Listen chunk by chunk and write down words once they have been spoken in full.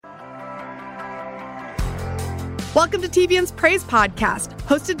Welcome to TBN's Praise Podcast,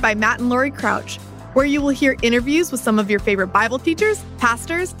 hosted by Matt and Lori Crouch, where you will hear interviews with some of your favorite Bible teachers,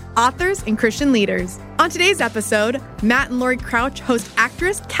 pastors, authors, and Christian leaders. On today's episode, Matt and Lori Crouch host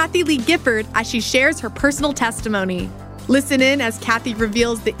actress Kathie Lee Gifford as she shares her personal testimony. Listen in as Kathie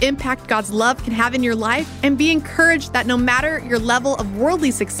reveals the impact God's love can have in your life, and be encouraged that no matter your level of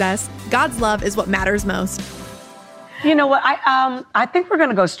worldly success, God's love is what matters most. You know what, I think we're going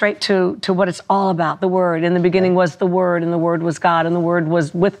to go straight to what it's all about, the Word. In the beginning was the Word, and the Word was God, and the Word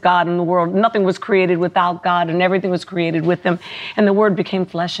was with God in the world. Nothing was created without God, and everything was created with Him. And the Word became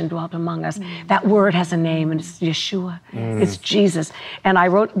flesh and dwelt among us. That Word has a name, and it's Yeshua. It's Jesus. And I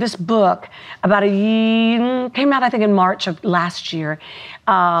wrote this book about a year, came out I think in March of last year,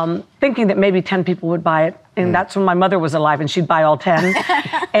 thinking that maybe 10 people would buy it. And that's when my mother was alive, and she'd buy all 10.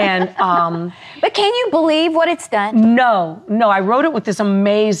 And but can you believe what it's done? No. I wrote it with this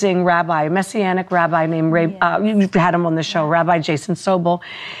amazing rabbi, a Messianic rabbi named you've had him on the show, Rabbi Jason Sobel.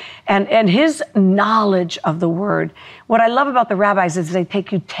 And his knowledge of the Word. What I love about the rabbis is they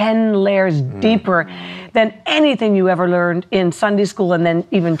take you 10 layers deeper than anything you ever learned in Sunday school and then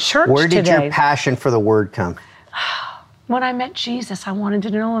even church today. Where did your passion for the Word come? When I met Jesus, I wanted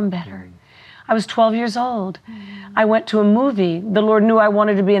to know Him better. I was 12 years old. I went to a movie. The Lord knew I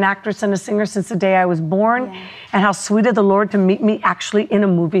wanted to be an actress and a singer since the day I was born. And how sweet of the Lord to meet me actually in a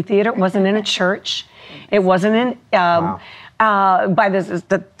movie theater. It wasn't in a church. It wasn't in by this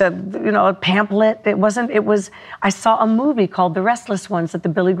a pamphlet. It wasn't. It was. I saw a movie called The Restless Ones that the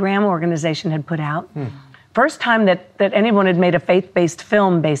Billy Graham organization had put out. First time that anyone had made a faith-based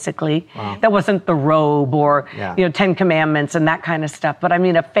film, basically, that wasn't The Robe or 10 Commandments and that kind of stuff. But I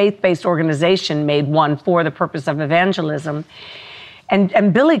mean, a faith-based organization made one for the purpose of evangelism.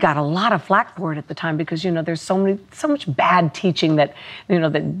 And Billy got a lot of flack for it at the time because, there's so much bad teaching that,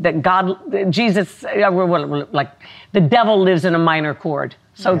 that God, Jesus, like the devil lives in a minor chord.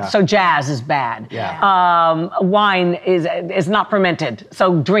 So jazz is bad. Wine is not fermented,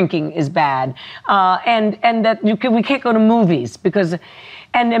 so drinking is bad. And that we can't go to movies because,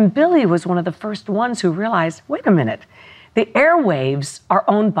 and Billy was one of the first ones who realized, wait a minute, the airwaves are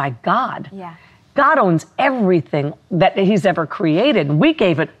owned by God. God owns everything that He's ever created. We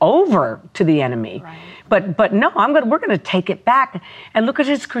gave it over to the enemy. But no, we're going to take it back. And look at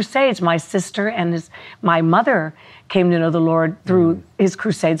his crusades. My sister and my mother came to know the Lord through his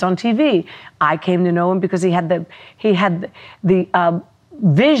crusades on TV. I came to know Him because he had the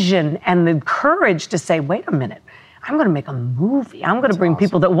vision and the courage to say, wait a minute, I'm going to make a movie. I'm going to bring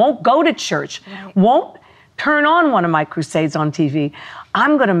people that won't go to church, won't turn on one of my crusades on TV.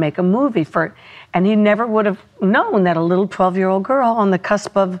 I'm going to make a movie and he never would have known that a little 12-year-old girl on the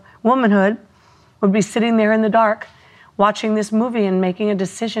cusp of womanhood would be sitting there in the dark watching this movie and making a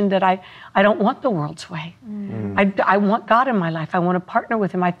decision that I don't want the world's way. I want God in my life. I want to partner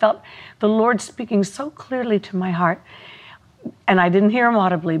with Him. I felt the Lord speaking so clearly to my heart. And I didn't hear Him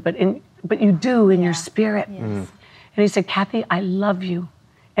audibly, but you do in your spirit. And He said, Kathie, I love you.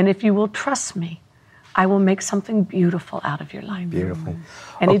 And if you will trust me, I will make something beautiful out of your life. Beautiful.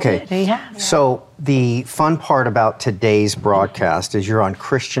 And He did. He has. So the fun part about today's broadcast is you're on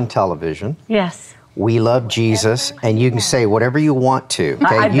Christian television. Yes. We love Jesus, and you can say whatever you want to.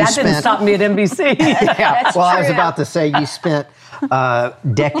 Okay? That didn't stop me at NBC. Well, I was about to say you spent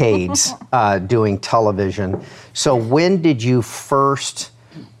decades doing television. So when did you first,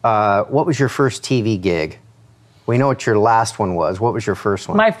 what was your first TV gig? We know what your last one was. What was your first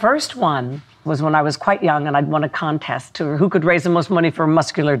one? My first one was when I was quite young, and I'd won a contest to who could raise the most money for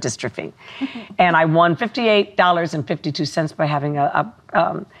muscular dystrophy. And I won $58.52 by having a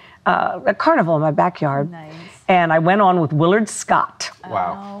carnival in my backyard. Nice. And I went on with Willard Scott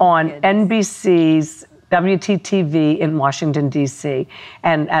on NBC's WTTV in Washington, D.C.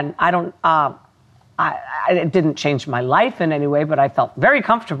 And it didn't change my life in any way, but I felt very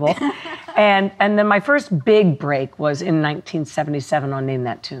comfortable. and then my first big break was in 1977 on Name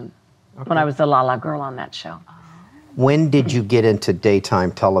That Tune, when I was the La La girl on that show. When did you get into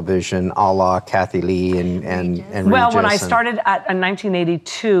daytime television, a la Kathie Lee and Well, Regis? when I started in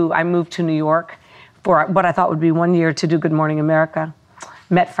 1982, I moved to New York for what I thought would be 1 year to do Good Morning America.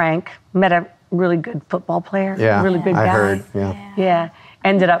 Met Frank, met a really good football player, a really big guy. I heard, Yeah.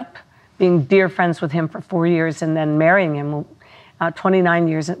 Ended up being dear friends with him for 4 years and then marrying him 29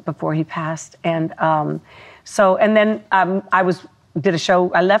 years before he passed. And then I did a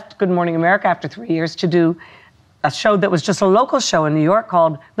show. I left Good Morning America after 3 years to do a show that was just a local show in New York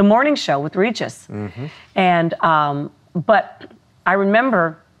called The Morning Show with Regis. And, but I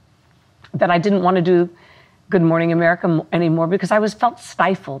remember that I didn't want to do Good Morning America anymore because I felt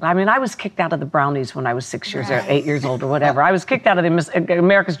stifled. I mean, I was kicked out of the Brownies when I was 6 years or 8 years old or whatever. I was kicked out of the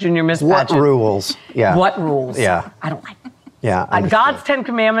America's Junior Miss What pageant. rules? Yeah. What rules? Yeah. I don't like them. Yeah. God's 10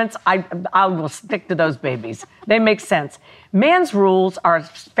 Commandments, I will stick to those babies. They make sense. Man's rules are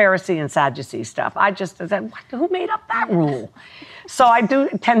Pharisee and Sadducee stuff. I just said, who made up that rule? So I do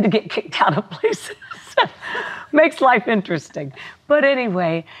tend to get kicked out of places. Makes life interesting. But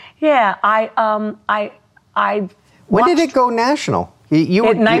anyway, yeah, When did it go national? You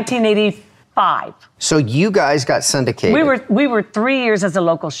in 1985. So you guys got syndicated. We were 3 years as a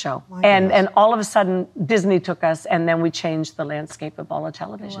local show, and all of a sudden Disney took us, and then we changed the landscape of all of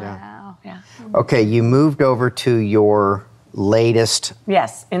television. Wow. Yeah. Okay, you moved over to your latest.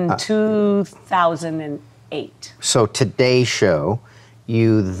 Yes, in 2008. So Today Show.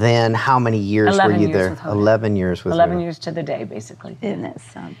 You then, how many years were you there? 11 years with 11 years to the day, basically. Isn't that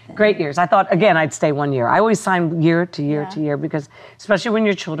something? Great years. I thought, again, I'd stay 1 year. I always sign year to year to year because, especially when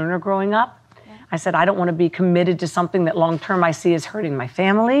your children are growing up, I said, I don't want to be committed to something that long-term I see as hurting my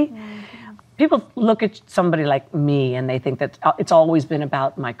family. People look at somebody like me and they think that it's always been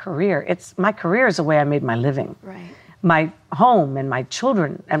about my career. My career is the way I made my living. Right. My home and my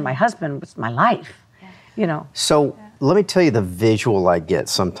children and my husband was my life, you know. So let me tell you the visual I get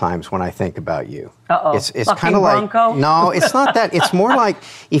sometimes when I think about you. Uh-oh. It's Fucking kind of like, Bronco? no, it's not that. It's more like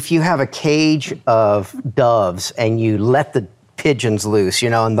if you have a cage of doves and you let the pigeons loose, you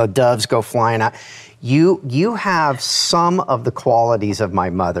know, and the doves go flying out. You have some of the qualities of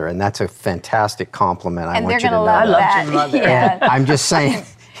my mother, and that's a fantastic compliment. I want you to know. And they're going to love that. I loved your mother. Yeah. I'm just saying.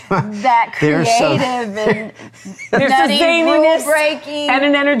 That There's creative some- and There's a nutty, zaniness rule-breaking. and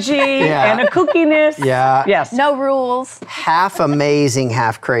an energy Yeah. and a kookiness. Yeah. Yes. No rules. Half amazing,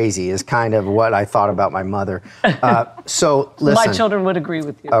 half crazy is kind of what I thought about my mother. So listen. My children would agree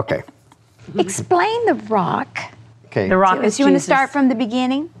with you. Okay. Explain The Rock. Okay. The rock Do is you want to Jesus. start from the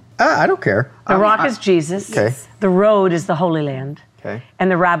beginning? I don't care. The rock is Jesus. Okay. The road is the Holy Land. Okay. And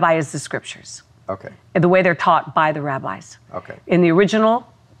the rabbi is the scriptures. Okay. The way they're taught by the rabbis. Okay. In the original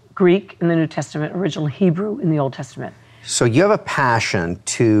Greek in the New Testament, original Hebrew in the Old Testament. So you have a passion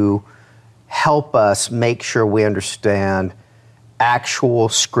to help us make sure we understand actual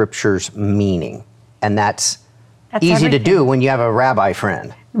scripture's meaning. And that's easy to everything. do when you have a rabbi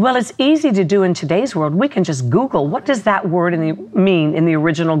friend. Well, it's easy to do in today's world. We can just Google, what does that word mean in the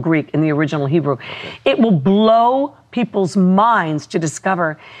original Greek, in the original Hebrew? It will blow people's minds to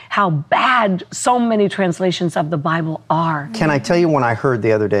discover how bad so many translations of the Bible are. Can I tell you one I heard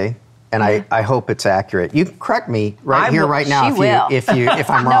the other day? And I hope it's accurate. You can correct me right I here, will. right now, She will. if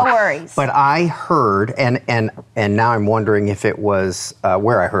I'm No wrong. worries. But I heard, and now I'm wondering if it was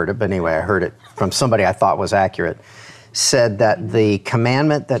where I heard it. But anyway, I heard it from somebody I thought was accurate. Said that the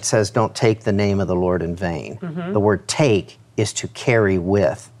commandment that says don't take the name of the Lord in vain. The word "take" is to carry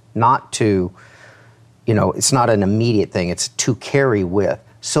with, not to. It's not an immediate thing. It's to carry with.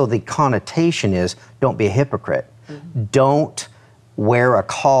 So the connotation is don't be a hypocrite. Don't wear a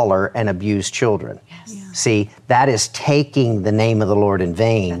collar and abuse children. Yes. Yeah. See, that is taking the name of the Lord in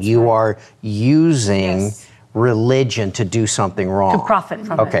vain. That's you right. are using religion to do something wrong. To profit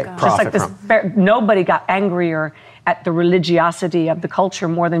from it. Okay, Just profit like from. nobody got angrier at the religiosity of the culture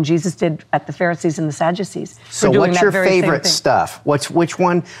more than Jesus did at the Pharisees and the Sadducees. So for doing what's that your very same favorite thing. stuff? Which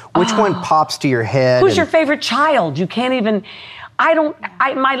one pops to your head? Who's your favorite child? You can't even,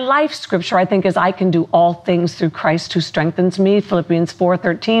 my life scripture, I think, is I can do all things through Christ who strengthens me, Philippians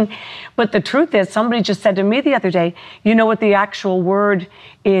 4:13. But the truth is, somebody just said to me the other day, you know what the actual word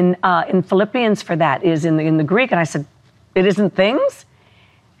in Philippians for that is in the Greek? And I said, it isn't things?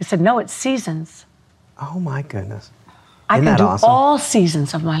 He said, no, it's seasons. Oh my goodness. I Isn't can that do awesome? all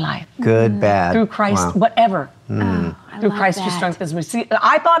seasons of my life. Good, bad. Through Christ, Wow. whatever. I Through love Christ who that. strengthens me. See,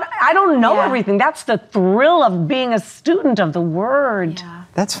 I thought, I don't know Yeah. everything. That's the thrill of being a student of the Word. Yeah.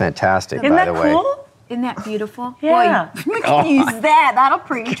 That's fantastic, Isn't by that the way. cool? Isn't that beautiful? Yeah. Boy, we can use that. That'll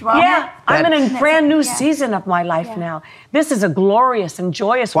preach, won't Yeah, it? I'm in a That- brand new yeah. season of my life Yeah. now. This is a glorious and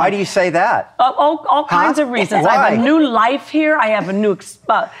joyous Why one. do you say that? All kinds of reasons. I have Why? a new life here. I have a new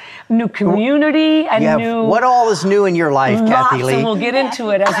community, a Yeah, new... what all is new in your life, Lots, Kathy Lee? and we'll get into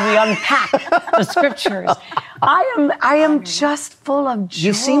it as we unpack the scriptures. I am just full of joy.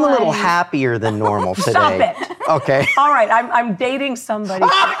 You seem a little happier than normal today. Stop it. Okay. All right, I'm dating somebody.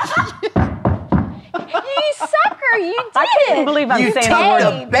 You sucker, you did I can't believe I'm You saying took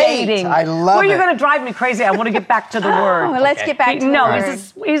the the word bait. dating. I love Well, you're it. going to drive me crazy. I want to get back to the word. Well, let's get back to the no, word.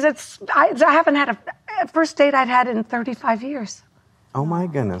 I haven't had a first date I'd had in 35 years. Oh my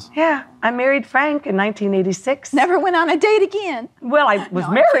goodness. Yeah, I married Frank in 1986. Never went on a date again. Well, I was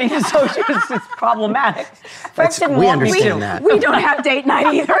married, so it's problematic. Frank didn't we want me understand to. that. We don't have date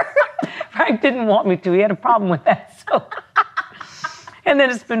night either. Frank didn't want me to. He had a problem with that. So, and then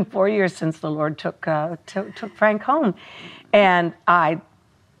it's been 4 years since the Lord took Frank home, and I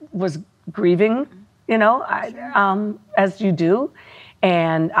was grieving, as you do.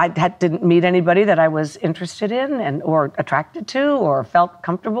 And I didn't meet anybody that I was interested in or attracted to or felt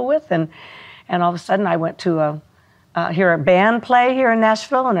comfortable with. And all of a sudden I went to hear a band play here in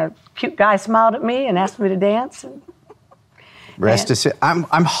Nashville, and a cute guy smiled at me and asked me to dance.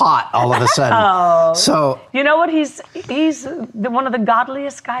 I'm hot all of a sudden. Oh. So you know what? He's one of the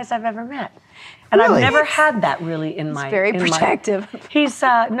godliest guys I've ever met. And Really? I've never had that really in my... very protective. He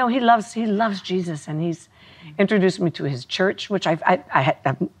loves Jesus, and he's introduced me to his church, which I've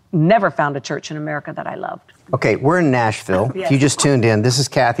never found a church in America that I loved. Okay, we're in Nashville. Yes. If you just tuned in, this is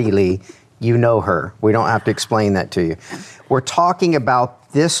Kathy Lee. You know her. We don't have to explain that to you. We're talking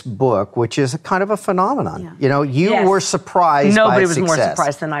about this book, which is a kind of a phenomenon. Yeah. You Yes. were surprised Nobody by was success. more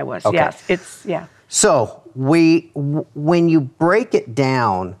surprised than I was. Okay. Yes, yeah. So when you break it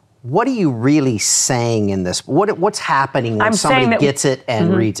down, what are you really saying in this? What's happening when I'm saying somebody that- gets it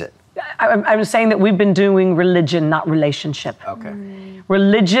and reads it? I'm saying that we've been doing religion, not relationship. Okay.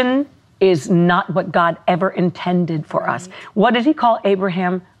 Religion is not what God ever intended for us. What did he call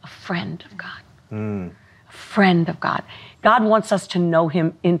Abraham? A friend of God. A friend of God. God wants us to know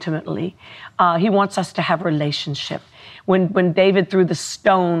him intimately. He wants us to have relationship. When David threw the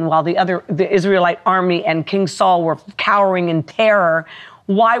stone while the Israelite army and King Saul were cowering in terror,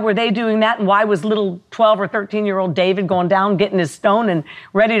 why were they doing that? And why was little 12 or 13-year-old David going down, getting his stone and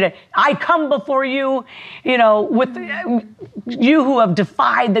ready to, I come before you, with you who have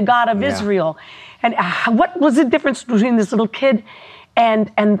defied the God of Israel. And what was the difference between this little kid and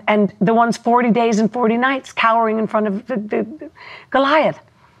the ones 40 days and 40 nights cowering in front of the Goliath?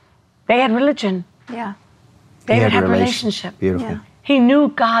 They had religion. Yeah. David had relationship. Beautiful. Yeah. He knew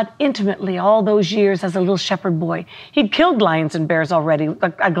God intimately all those years as a little shepherd boy. He'd killed lions and bears already.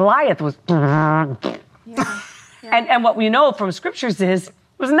 A Goliath was... And what we know from scriptures is, it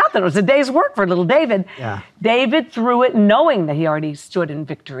was nothing. It was a day's work for little David. Yeah. David threw it knowing that he already stood in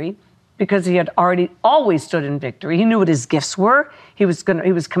victory, because he had always stood in victory. He knew what his gifts were. He was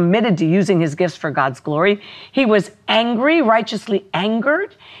committed to using his gifts for God's glory. He was angry, righteously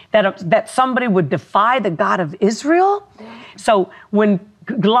angered that somebody would defy the God of Israel. So when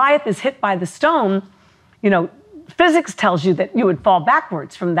Goliath is hit by the stone, physics tells you that you would fall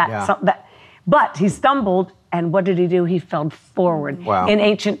backwards from that. Yeah. But he stumbled, and what did he do? He fell forward. Wow. In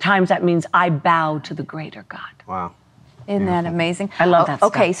ancient times, that means I bow to the greater God. Wow. Isn't that amazing? I love that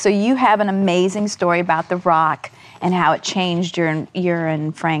Okay, stuff. so you have an amazing story about the rock and how it changed your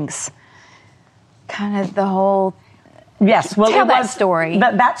and Frank's kind of the whole... Yes, well, Tell it that was, story.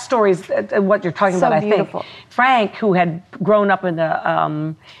 That story is what you're talking So about. beautiful. I think Frank, who had grown up in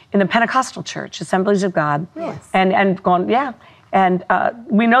the Pentecostal church, Assemblies of God, and gone, and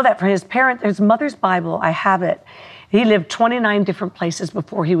we know that from his mother's Bible. I have it. He lived 29 different places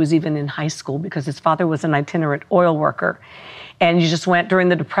before he was even in high school, because his father was an itinerant oil worker. And you just went during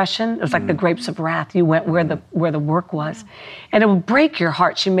the Depression. It was like the grapes of wrath. You went where the work was. And it would break your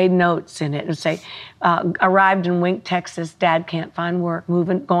heart. She made notes in it. It would say, arrived in Wink, Texas, Dad can't find work,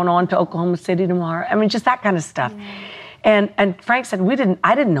 going on to Oklahoma City tomorrow. I mean, just that kind of stuff. And Frank said,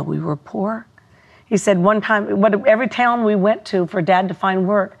 I didn't know we were poor. He said one time, every town we went to for Dad to find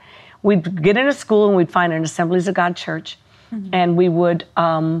work, we'd get into school and we'd find an Assemblies of God church. And we would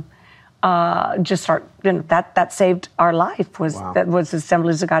just start, that saved our life, that was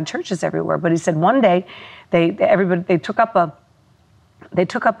Assemblies of God churches everywhere. But he said one day they took up an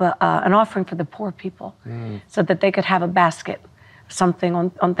offering for the poor people so that they could have a basket, something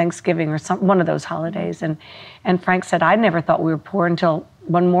on Thanksgiving or one of those holidays. And Frank said, I never thought we were poor until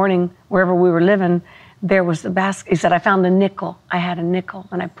one morning, wherever we were living, there was the basket. He said, I found a nickel. I had a nickel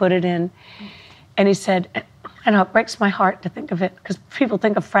and I put it in. And he said, I know it breaks my heart to think of it, because people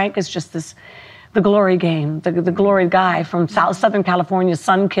think of Frank as just the glory game, the glory guy from Southern California,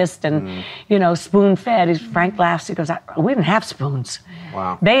 sun-kissed and, spoon-fed. Frank laughs. He goes, we didn't have spoons.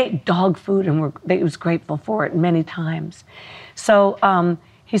 Wow. They ate dog food, and he was grateful for it many times. So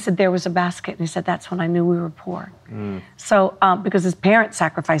he said there was a basket, and he said that's when I knew we were poor. So because his parents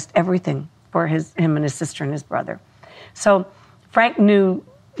sacrificed everything for him and his sister and his brother. So Frank knew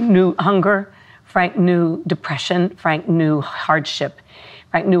hunger. Frank knew depression. Frank knew hardship.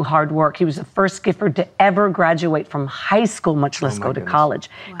 Frank knew hard work. He was the first Gifford to ever graduate from high school, much less go to college,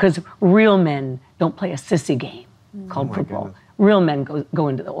 because real men don't play a sissy game called football. Real men go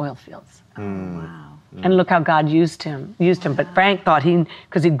into the oil fields. Wow. And look how God used him. But Frank thought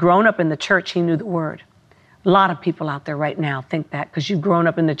because he'd grown up in the church, he knew the word. A lot of people out there right now think that because you've grown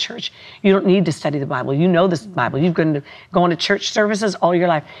up in the church, you don't need to study the Bible. You know this Bible. You've been going to church services all your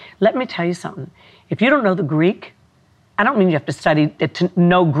life. Let me tell you something. If you don't know the Greek, I don't mean you have to study it to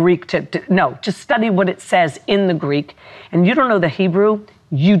know Greek. No, just study what it says in the Greek. And you don't know the Hebrew,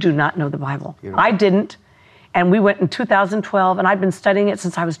 you do not know the Bible. I didn't. And we went in 2012, and I've been studying it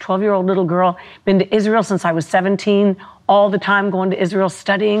since I was a 12-year-old little girl, been to Israel since I was 17, all the time going to Israel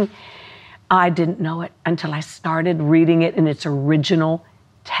studying. I didn't know it until I started reading it in its original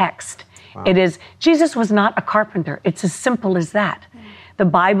text. Wow. Jesus was not a carpenter. It's as simple as that. The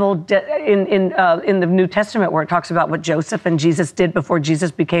Bible, in the New Testament, where it talks about what Joseph and Jesus did before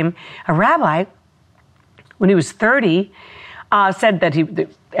Jesus became a rabbi, when he was 30, said that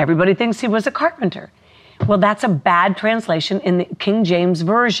everybody thinks he was a carpenter. Well, that's a bad translation in the King James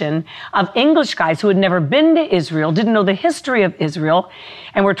Version of English guys who had never been to Israel, didn't know the history of Israel,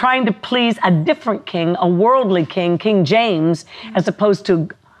 and were trying to please a different king, a worldly king, King James, as opposed to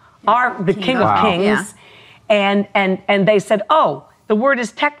the King of Kings. Yeah. And they said, oh, the word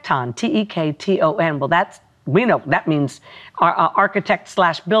is tekton, Tekton. Well, we know that means architect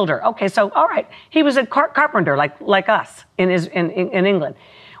 / builder. Okay, so all right, he was a carpenter like us in England.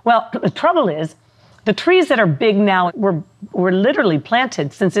 Well, the trouble is, the trees that are big now were literally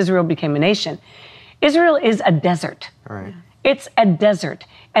planted since Israel became a nation. Israel is a desert. All right. It's a desert.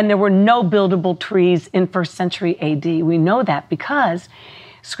 And there were no buildable trees in 1st century AD. We know that because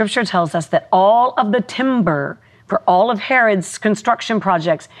Scripture tells us that all of the timber for all of Herod's construction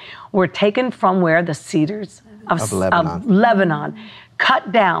projects were taken from where? The cedars of Lebanon,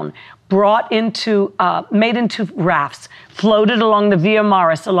 cut down, brought into, made into rafts, floated along the Via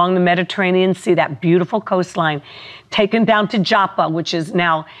Maris, along the Mediterranean Sea, that beautiful coastline, taken down to Joppa, which is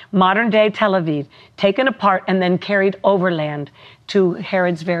now modern-day Tel Aviv, taken apart and then carried overland to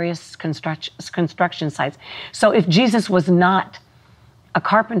Herod's various construction sites. So if Jesus was not a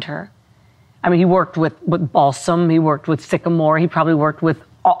carpenter, I mean, he worked with balsam, he worked with sycamore, he probably worked with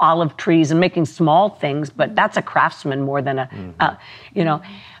olive trees and making small things, but that's a craftsman more than it's a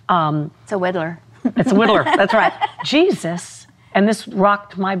whittler. It's a whittler, that's right. Jesus, and this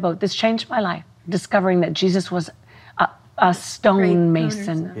rocked my boat, this changed my life, discovering that Jesus was a stone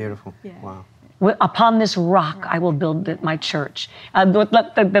mason. Beautiful, yeah. Wow. Upon this rock, I will build my church.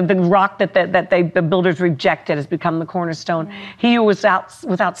 The rock that the builders rejected has become the cornerstone. He who was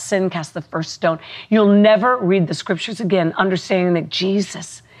without sin cast the first stone. You'll never read the Scriptures again understanding that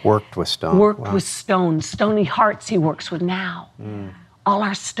Jesus worked with stone. With stone. Stony hearts he works with now. All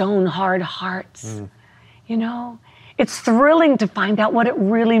our stone, hard hearts. You know, it's thrilling to find out what it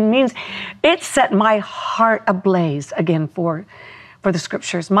really means. It set my heart ablaze again for the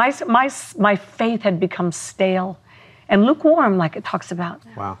Scriptures. My faith had become stale and lukewarm, like it talks about.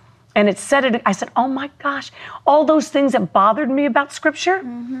 Wow. And I said, oh my gosh, all those things that bothered me about Scripture,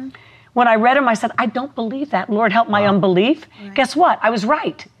 when I read them, I said, I don't believe that. Lord, help my unbelief. Right. Guess what? I was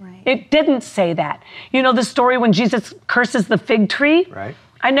right. It didn't say that. You know the story when Jesus curses the fig tree? Right.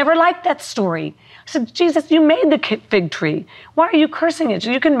 I never liked that story. I said, Jesus, you made the fig tree. Why are you cursing it?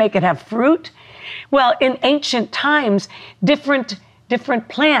 You can make it have fruit. Well, in ancient times, different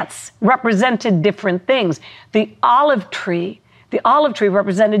plants represented different things. The olive tree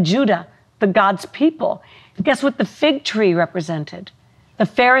represented Judah, God's people. Guess what the fig tree represented? The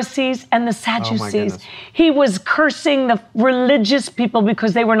Pharisees and the Sadducees. He was cursing the religious people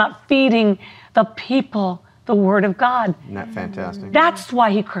because they were not feeding the people the Word of God. Isn't that fantastic? That's why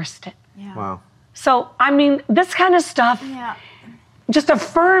he cursed it. Yeah. Wow. So, I mean, this kind of stuff just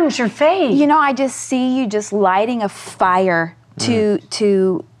affirms your faith. You know, I just see you just lighting a fire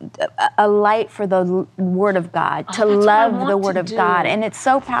to a light for the Word of God, to love the Word of God. And it's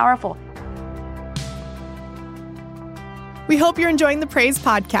so powerful. We hope you're enjoying the Praise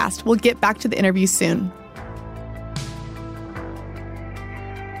Podcast. We'll get back to the interview soon.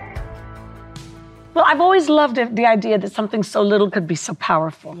 Well, I've always loved the idea that something so little could be so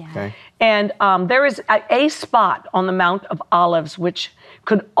powerful. Yeah. Okay. And there is a spot on the Mount of Olives which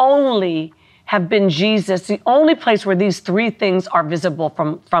could only have been Jesus, the only place where these three things are visible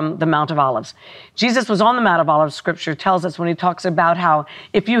from the Mount of Olives. Jesus was on the Mount of Olives, Scripture tells us, when he talks about how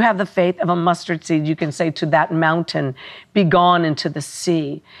if you have the faith of a mustard seed, you can say to that mountain, be gone into the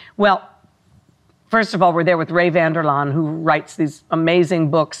sea. Well, first of all, we're there with Ray Vander Laan, who writes these amazing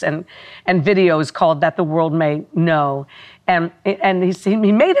books and videos called That the World May Know. And he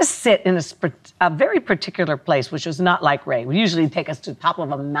made us sit in a very particular place, which was not like Ray. We usually take us to the top of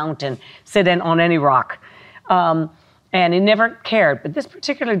a mountain, sit in on any rock. And he never cared. But this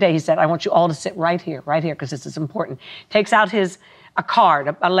particular day, he said, I want you all to sit right here, because this is important. Takes out a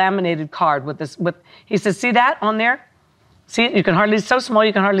card, a laminated card he says, see that on there? See it? It's so small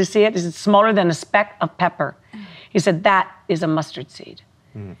you can hardly see it. It's smaller than a speck of pepper. He said, that is a mustard seed.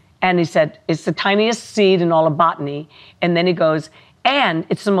 And he said, it's the tiniest seed in all of botany. And then he goes, and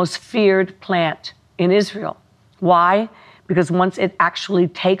it's the most feared plant in Israel. Why? Because once it actually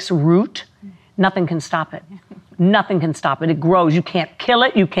takes root, nothing can stop it. Nothing can stop it. It grows. You can't kill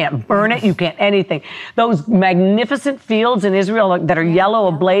it. You can't burn it. You can't anything. Those magnificent fields in Israel that are yellow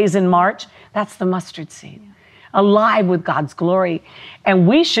ablaze in March, that's the mustard seed. Alive with God's glory. And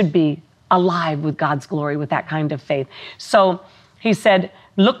we should be alive with God's glory with that kind of faith. So he said,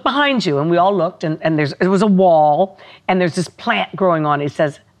 look behind you. And we all looked, and it was a wall, and there's this plant growing on it. He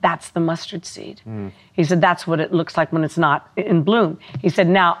says, that's the mustard seed. He said, that's what it looks like when it's not in bloom. He said,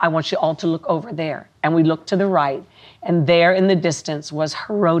 now I want you all to look over there. And we looked to the right, and there in the distance was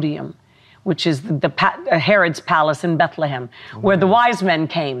Herodium, which is Herod's palace in Bethlehem, where the wise men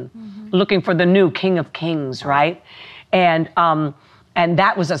came looking for the new King of Kings, right? And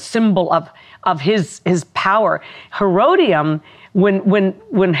that was a symbol of his power. Herodium,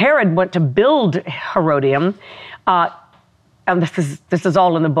 when Herod went to build Herodium, and this is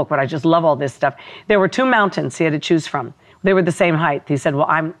all in the book, but I just love all this stuff. There were 2 mountains he had to choose from. They were the same height. He said, well,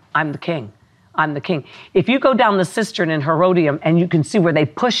 I'm the king. I'm the king. If you go down the cistern in Herodium and you can see where they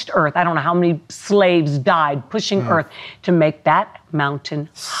pushed earth, I don't know how many slaves died pushing earth to make that mountain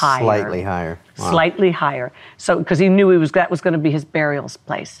higher. Slightly higher. Wow. Slightly higher. So, because he knew that was going to be his burial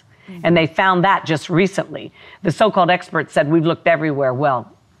place. And they found that just recently. The so-called experts said, we've looked everywhere.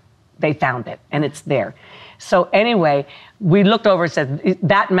 Well, they found it, and it's there. So anyway, we looked over and said,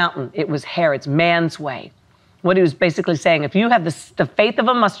 that mountain, it was Herod's, man's way. What he was basically saying, if you have the faith of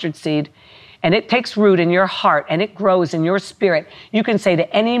a mustard seed, and it takes root in your heart, and it grows in your spirit, you can say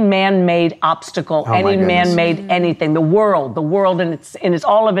to any man-made obstacle, any man-made anything, the world in its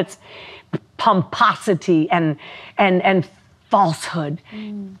all of its pomposity and falsehood,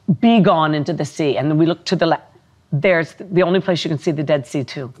 be gone into the sea. And then we look to the left. There's the only place you can see the Dead Sea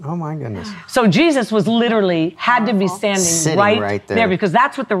too. Oh my goodness. So Jesus was literally had to be standing right there, because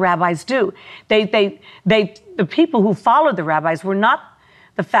that's what the rabbis do. The people who followed the rabbis were not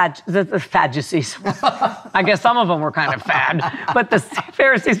the Sadducees. I guess some of them were kind of fad, but the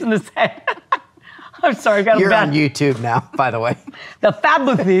Pharisees and the I'm sorry, You're on YouTube now, by the way. The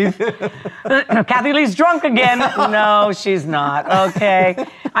Sadducees. Kathy Lee's drunk again. No, she's not. Okay.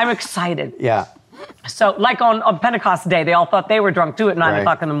 I'm excited. Yeah. So, like on Pentecost Day, they all thought they were drunk too at 9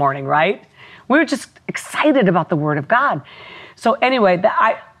 o'clock in the morning, right? We were just excited about the Word of God. So anyway,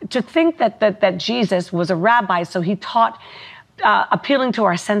 to think that Jesus was a rabbi, so he taught appealing to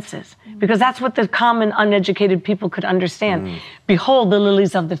our senses, because that's what the common uneducated people could understand. Behold the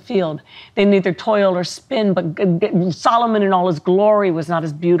lilies of the field. They neither toil or spin, but Solomon in all his glory was not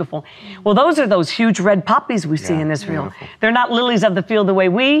as beautiful. Well, those are those huge red poppies we see in Israel. Beautiful. They're not lilies of the field the way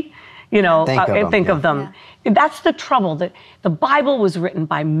we think of them. Yeah. That's the trouble, that the Bible was written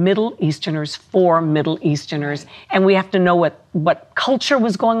by Middle Easterners for Middle Easterners, and we have to know what culture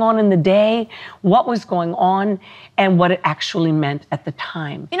was going on in the day, what was going on, and what it actually meant at the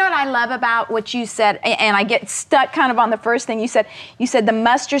time. You know what I love about what you said, and I get stuck kind of on the first thing you said. You said the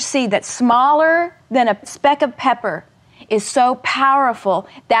mustard seed that's smaller than a speck of pepper is so powerful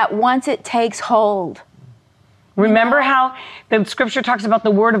that once it takes hold. Remember how the scripture talks about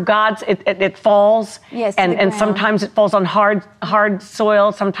the word of God, it falls, and sometimes it falls on hard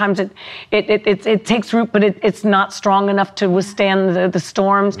soil, sometimes it takes root, but it's not strong enough to withstand the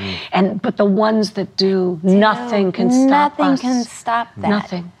storms. But the ones that do, nothing can stop us. Nothing can stop that.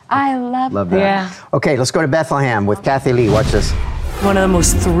 Nothing. I love that. Yeah. Okay, let's go to Bethlehem with Kathy Lee. Watch this. One of the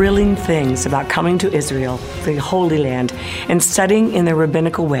most thrilling things about coming to Israel, the Holy Land, and studying in the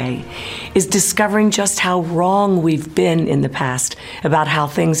rabbinical way is discovering just how wrong we've been in the past about how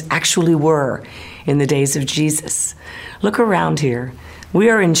things actually were in the days of Jesus. Look around here.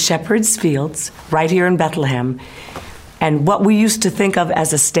 We are in Shepherd's Fields, right here in Bethlehem, and what we used to think of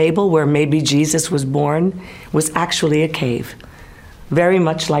as a stable where maybe Jesus was born was actually a cave, very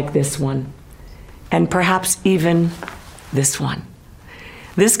much like this one, and perhaps even this one.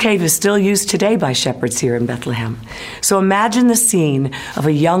 This cave is still used today by shepherds here in Bethlehem. So imagine the scene of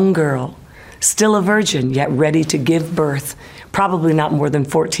a young girl, still a virgin, yet ready to give birth, probably not more than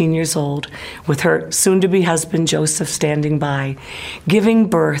 14 years old, with her soon-to-be husband Joseph standing by, giving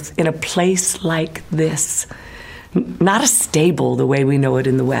birth in a place like this. Not a stable the way we know it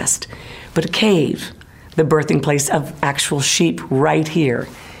in the West, but a cave, the birthing place of actual sheep right here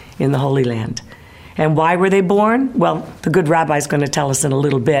in the Holy Land. And why were they born? Well, the good rabbi's going to tell us in a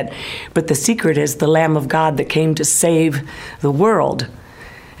little bit. But the secret is the Lamb of God that came to save the world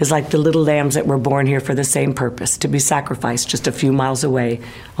is like the little lambs that were born here for the same purpose, to be sacrificed just a few miles away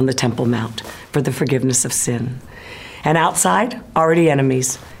on the Temple Mount for the forgiveness of sin. And outside, already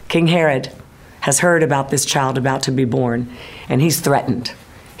enemies. King Herod has heard about this child about to be born, and he's threatened.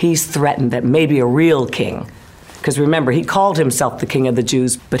 He's threatened that maybe a real king, because remember, he called himself the King of the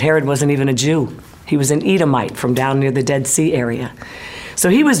Jews, but Herod wasn't even a Jew. He was an Edomite from down near the Dead Sea area. So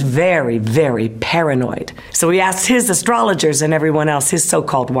he was very, very paranoid. So he asked his astrologers and everyone else, his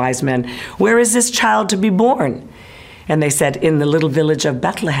so-called wise men, where is this child to be born? And they said, in the little village of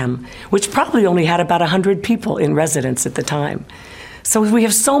Bethlehem, which probably only had about 100 people in residence at the time. So we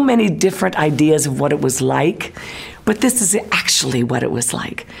have so many different ideas of what it was like, but this is actually what it was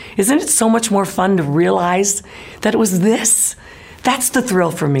like. Isn't it so much more fun to realize that it was this? That's the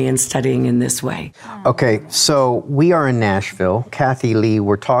thrill for me in studying in this way. Okay, so we are in Nashville. Kathy Lee,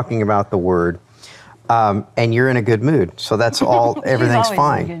 we're talking about the Word, and you're in a good mood. So that's all, everything's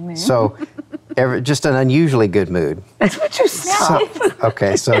fine. In a good mood. So just an unusually good mood. That's what you said.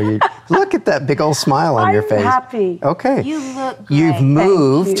 Okay, so you look at that big old smile on your face. I'm happy. Okay. You look great. You've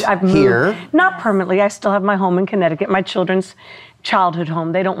moved I've moved here. Not permanently. I still have my home in Connecticut, my children's childhood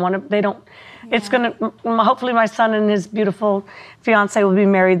home. They don't want to, it's going to, hopefully my son and his beautiful fiance will be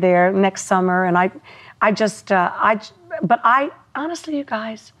married there next summer. And but honestly, you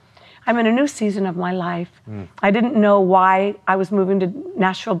guys, I'm in a new season of my life. I didn't know why I was moving to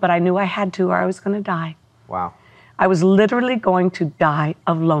Nashville, but I knew I had to or I was going to die. Wow. I was literally going to die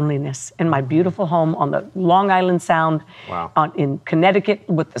of loneliness in my beautiful home on the Long Island Sound. Wow. In Connecticut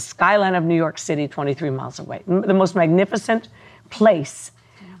with the skyline of New York City 23 miles away. The most magnificent place.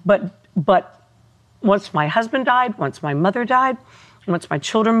 But once my husband died, once my mother died, once my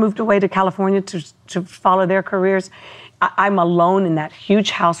children moved away to California to follow their careers, I'm alone in that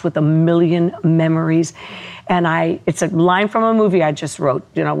huge house with a million memories. And it's a line from a movie I just wrote,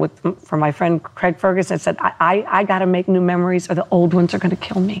 for my friend Craig Ferguson. I said, I got to make new memories or the old ones are going to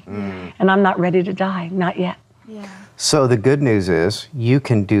kill me. And I'm not ready to die, not yet. Yeah. So the good news is you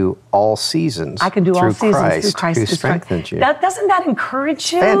can do all seasons. I can do all seasons through Christ who strengthens you. Doesn't that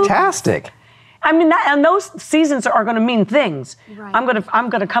encourage you? Fantastic. I mean, and those seasons are going to mean things. Right. I'm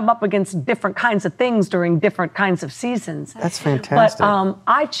going to come up against different kinds of things during different kinds of seasons. That's fantastic. But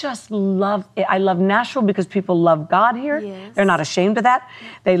I just love it. I love Nashville because people love God here. Yes. They're not ashamed of that.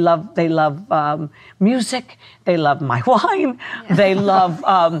 They love music. They love my wine. Yeah. They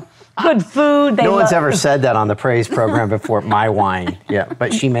love good food. No one's ever said that on the praise program before. My wine, yeah,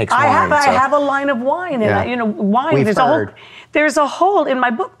 but she makes wine. I have a line of wine, and wine. We've heard. There's a whole, in my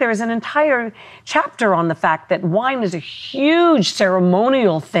book, there's an entire chapter on the fact that wine is a huge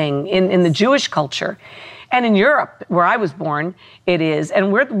ceremonial thing in the Jewish culture. And in Europe, where I was born, it is.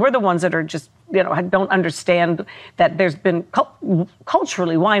 And we're the ones that are just, don't understand that there's been,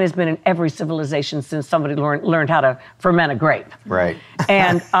 culturally, wine has been in every civilization since somebody learned how to ferment a grape. Right.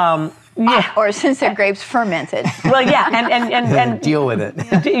 And, yeah. Or since the grapes fermented. Well, yeah, and deal with it.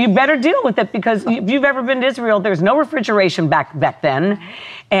 Yeah. You better deal with it because if you've ever been to Israel, there's no refrigeration back then,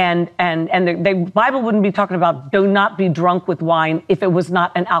 and the Bible wouldn't be talking about do not be drunk with wine if it was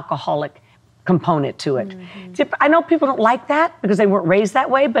not an alcoholic component to it. Mm-hmm. I know people don't like that because they weren't raised that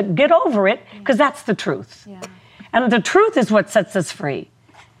way, but get over it because that's the truth. Yeah. And the truth is what sets us free.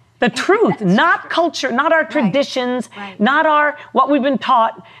 The truth, not culture, not our traditions, not what we've been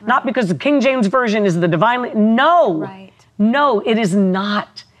taught, not because the King James Version is the divinely. No, no, it is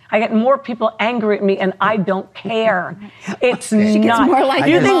not. I get more people angry at me, and I don't care. It's she not. Gets more like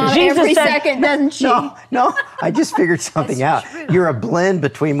you think Jesus every said, second, doesn't she? No. I just figured something out. True. You're a blend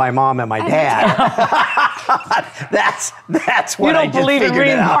between my mom and my dad. That's what I just figured it out. You don't believe in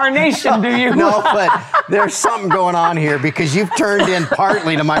reincarnation, do you? No, but there's something going on here because you've turned in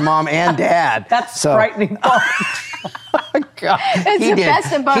partly to my mom and dad. That's frightening. God. It's the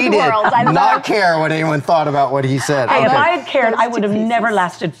best of both worlds. I not care what anyone thought about what he said. Hey, if I had cared, I would have never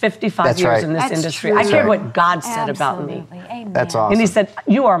lasted 55 years in this industry. True. I cared what God said about me. Amen. That's awesome. And he said,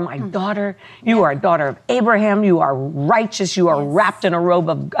 you are my daughter. You are a daughter of Abraham. You are righteous. You are wrapped in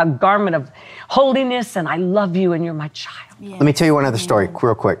a garment of holiness, and I love you, and you're my child. Yeah. Let me tell you one other story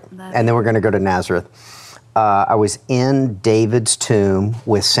real quick, and then we're going to go to Nazareth. I was in David's tomb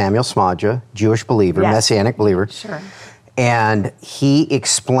with Samuel Smadja, Jewish believer, Messianic believer. Sure. And he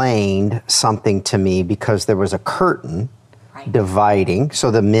explained something to me because there was a curtain dividing,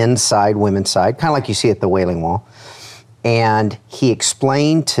 so the men's side, women's side, kind of like you see at the Wailing Wall. And he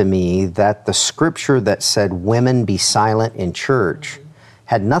explained to me that the scripture that said women be silent in church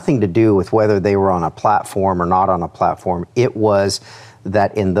had nothing to do with whether they were on a platform or not on a platform. It was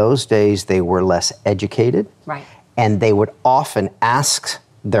that in those days they were less educated. Right. And they would often ask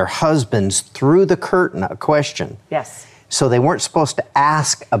their husbands through the curtain a question. Yes. So they weren't supposed to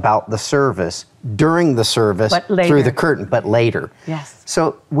ask about the service during the service through the curtain, but later. Yes.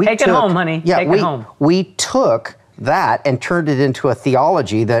 So we Take it home, honey. Yeah, Take it home. We took that and turned it into a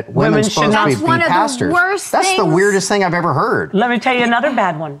theology that women supposed to be pastors. That's the weirdest thing I've ever heard. Let me tell you another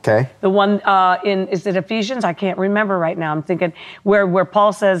bad one. Okay. The one is it Ephesians? I can't remember right now. I'm thinking where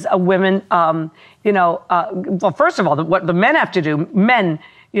Paul says women, well, first of all, what the men have to do, men,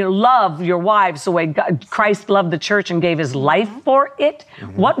 love your wives the way Christ loved the church and gave his life for it.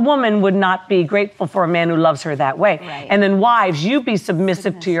 Mm-hmm. What woman would not be grateful for a man who loves her that way? Right. And then wives, you be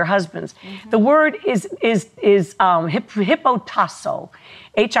submissive to your husbands. Mm-hmm. The word is hippotasso,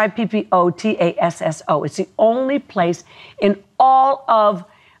 Hippotasso. It's the only place in all of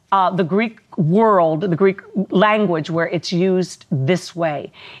the Greek world, the Greek language, where it's used this way.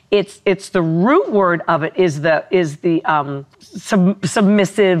 It's the root word of it is the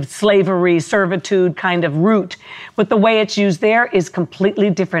submissive, slavery, servitude kind of root. But the way it's used there is completely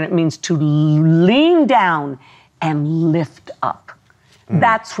different. It means to lean down and lift up.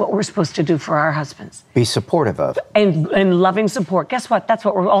 That's what we're supposed to do for our husbands. Be supportive of. And loving support. Guess what? That's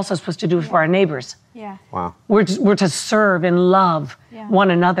what we're also supposed to do for our neighbors. Yeah. Wow. We're to serve and love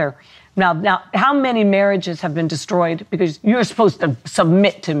one another. Now, how many marriages have been destroyed because you're supposed to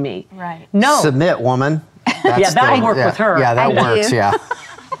submit to me? Right. No. Submit, woman. That'll work with her. Yeah, that works, do. yeah.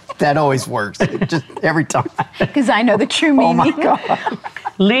 That always works. Just every time. Because I know the true meaning. Oh, my God.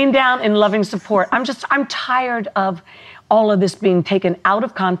 Lean down in loving support. I'm tired of all of this being taken out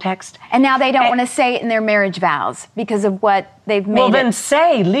of context. And now they don't want to say it in their marriage vows because of what they've made. Well, then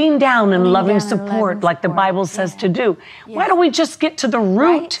say, lean down in loving down in support, loving like the support. Bible says to do. Yeah. Why don't we just get to the root?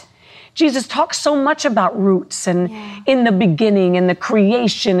 Right. Jesus talks so much about roots and in the beginning and the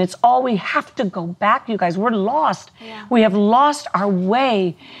creation. It's all we have to go back, you guys. We're lost. Yeah. We have lost our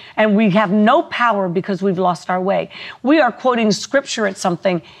way, and we have no power because we've lost our way. We are quoting scripture at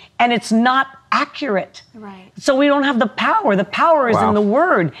something, and it's not accurate. Right. So we don't have the power. The power is in the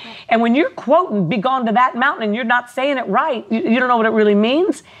word. And when you're quoting, be gone to that mountain, and you're not saying it right, you don't know what it really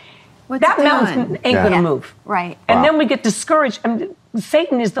means. What's that it mountain doing? ain't going to move. Right. And then we get discouraged. And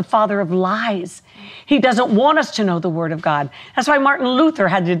Satan is the father of lies. He doesn't want us to know the word of God. That's why Martin Luther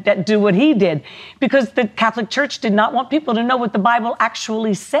had to do what he did, because the Catholic Church did not want people to know what the Bible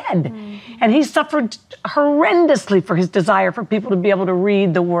actually said. Mm-hmm. And he suffered horrendously for his desire for people to be able to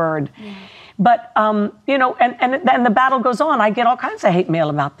read the word. Mm-hmm. But, and the battle goes on. I get all kinds of hate mail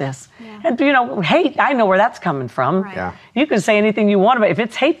about this. Yeah. And, hate, I know where that's coming from. Right. Yeah. You can say anything you want about it. If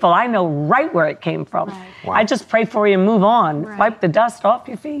it's hateful, I know right where it came from. Right. Wow. I just pray for you and move on. Right. Wipe the dust off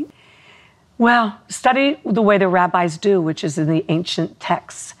your feet. Well, study the way the rabbis do, which is in the ancient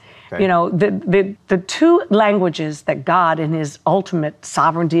texts. Okay. The two languages that God, in his ultimate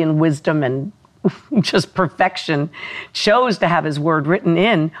sovereignty and wisdom and just perfection, chose to have his word written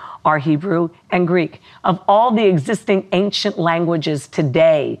in are Hebrew and Greek. Of all the existing ancient languages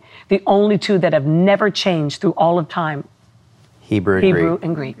today, the only two that have never changed through all of time, Hebrew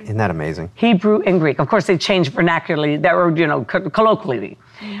and Greek. Isn't that amazing? Hebrew and Greek. Of course, they change vernacularly, or colloquially,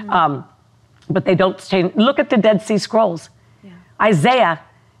 but they don't change. Look at the Dead Sea Scrolls. Yeah. Isaiah,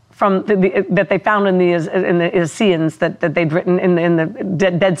 from that they found in the Essenes that they'd written in the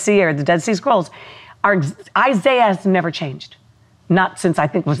Dead Sea or the Dead Sea Scrolls, Isaiah has never changed. Not since, I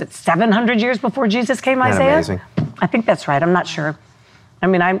think, was it 700 years before Jesus came, Isaiah? Amazing. I think that's right. I'm not sure. I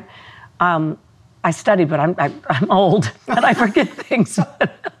mean, I study, but I'm old and I forget things.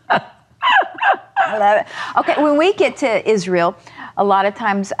 I love it. Okay, when we get to Israel, a lot of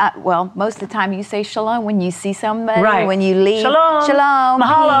times, most of the time you say shalom when you see somebody, right. When you leave. Shalom. Shalom.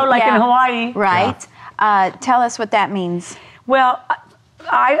 Mahalo, like in Hawaii. Right. Yeah. Tell us what that means. Well,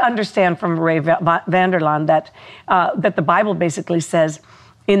 I understand from Ray Vanderlaan that the Bible basically says,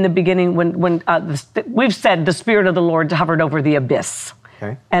 in the beginning, when we've said the Spirit of the Lord hovered over the abyss.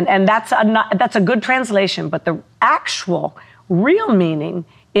 Okay. And that's a good translation, but the actual real meaning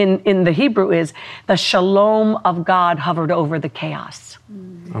in the Hebrew is the shalom of God hovered over the chaos.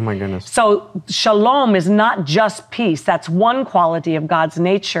 Oh my goodness. So shalom is not just peace. That's one quality of God's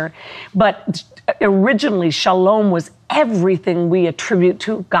nature. But originally, shalom was everything we attribute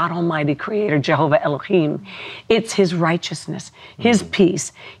to God Almighty, Creator, Jehovah Elohim. It's his righteousness, his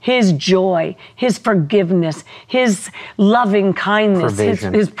peace, his joy, his forgiveness, his loving kindness,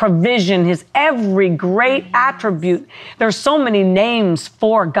 his provision, his every great attribute. There's so many names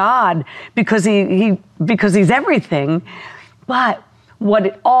for God because he's everything. But what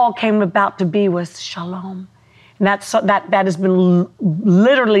it all came about to be was shalom. And that has been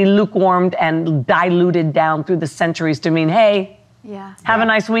literally lukewarmed and diluted down through the centuries to mean, hey, have a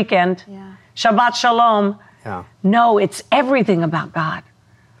nice weekend. Yeah. Shabbat shalom. Yeah. No, it's everything about God.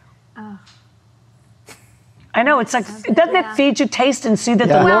 I know, it's like, doesn't it feed you taste and see that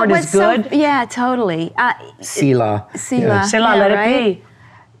the Lord is good? Yeah, totally. Selah. Selah. Selah, let it be.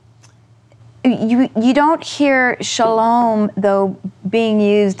 You don't hear shalom, though, being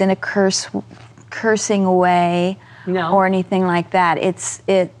used in a cursing way or anything like that.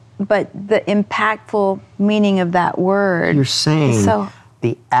 But the impactful meaning of that word. You're saying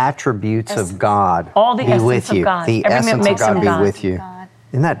the attributes of God all the be essence with of you. God. The Everything essence that of makes him God be God. with you.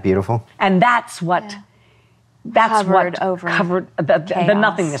 Isn't that beautiful? And that's what covered the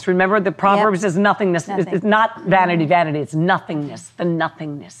nothingness. Remember, the Proverbs is nothingness. It's not vanity, it's nothingness, the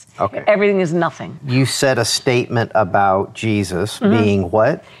nothingness. Okay. Everything is nothing. You said a statement about Jesus being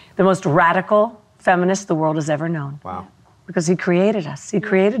what? The most radical feminist the world has ever known. Wow. Because he created us. He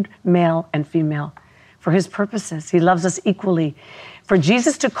created male and female for his purposes. He loves us equally. For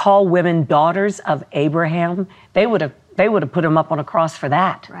Jesus to call women daughters of Abraham, they would have put him up on a cross for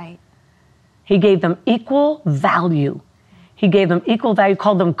that. Right. He gave them equal value. He gave them equal value,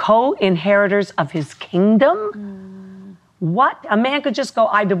 called them co-inheritors of his kingdom. What? A man could just go,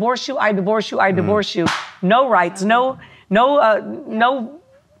 I divorce you, I divorce you, I divorce you. No rights, no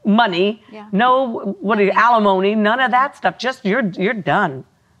money, no alimony, none of that stuff. Just you're done.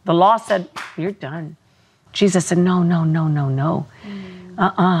 The law said, you're done. Jesus said, no.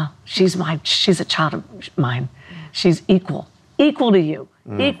 She's a child of mine. She's equal to you.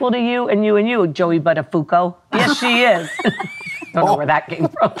 Equal to you and you, Joey Buttafuoco. Yes, she is. Don't know where that came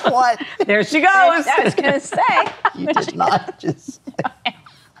from. What? There she goes. I was going to say. You did not just say.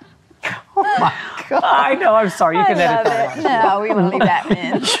 Oh my God. I know, I'm sorry. You can edit that out. No, we want to leave that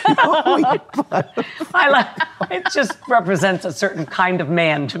in. It just represents a certain kind of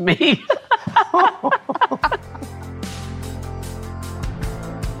man to me.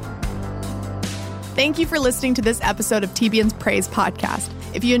 Thank you for listening to this episode of TBN's Praise Podcast.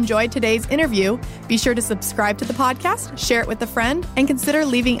 If you enjoyed today's interview, be sure to subscribe to the podcast, share it with a friend, and consider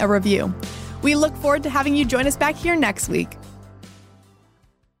leaving a review. We look forward to having you join us back here next week.